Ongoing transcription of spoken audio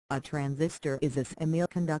A transistor is a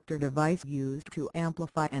semiconductor device used to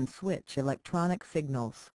amplify and switch electronic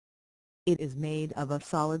signals. It is made of a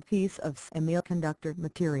solid piece of semiconductor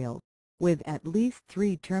material, with at least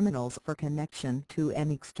 3 terminals for connection to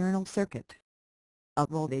an external circuit. A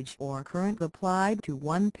voltage or current applied to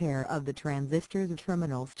one pair of the transistor's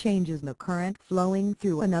terminals changes the current flowing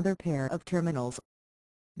through another pair of terminals.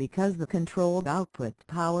 Because the controlled output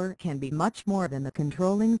power can be much more than the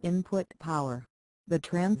controlling input power, the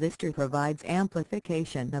transistor provides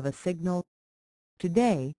amplification of a signal.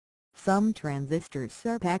 Today, some transistors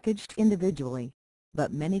are packaged individually,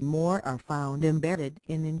 but many more are found embedded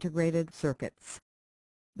in integrated circuits.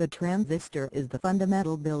 The transistor is the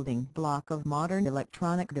fundamental building block of modern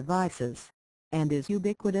electronic devices, and is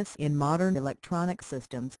ubiquitous in modern electronic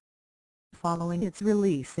systems. Following its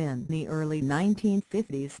release in the early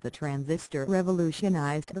 1950s, the transistor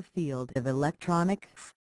revolutionized the field of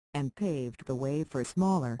electronics, and paved the way for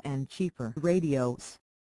smaller and cheaper radios,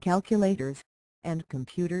 calculators, and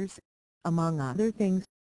computers, among other things.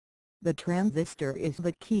 The transistor is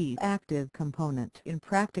the key active component in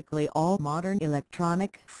practically all modern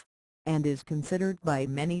electronics, and is considered by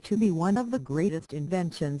many to be one of the greatest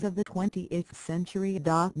inventions of the 20th century.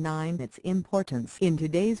 Its importance in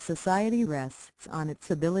today's society rests on its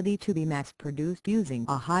ability to be mass-produced using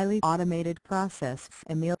a highly automated process,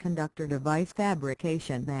 semiconductor device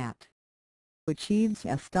fabrication that achieves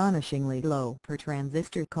astonishingly low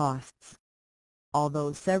per-transistor costs.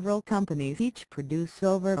 Although several companies each produce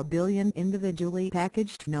over 1 billion individually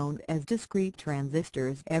packaged known as discrete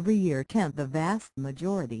transistors every year, the vast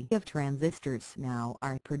majority of transistors now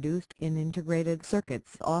are produced in integrated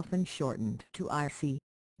circuits, often shortened to IC,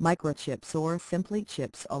 microchips or simply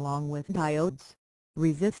chips, along with diodes,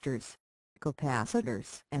 resistors,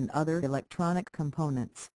 capacitors and other electronic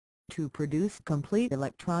components, to produce complete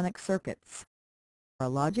electronic circuits. A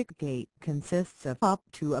logic gate consists of up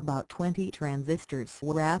to about 20 transistors,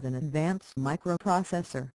 whereas an advanced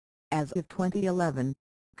microprocessor, as of 2011,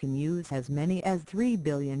 can use as many as 3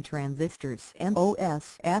 billion transistors. About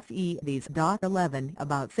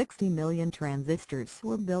 60 million transistors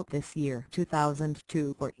were built this year,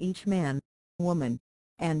 2002, for each man, woman,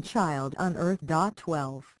 and child on Earth.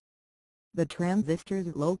 12. The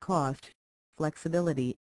transistor's low cost,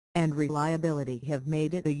 flexibility, and reliability have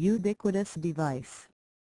made it a ubiquitous device.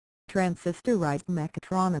 Transistorized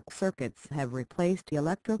mechatronic circuits have replaced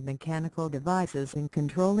electromechanical devices in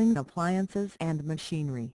controlling appliances and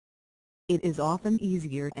machinery. It is often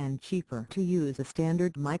easier and cheaper to use a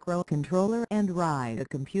standard microcontroller and write a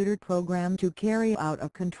computer program to carry out a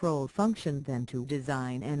control function than to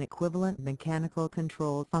design an equivalent mechanical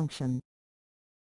control function.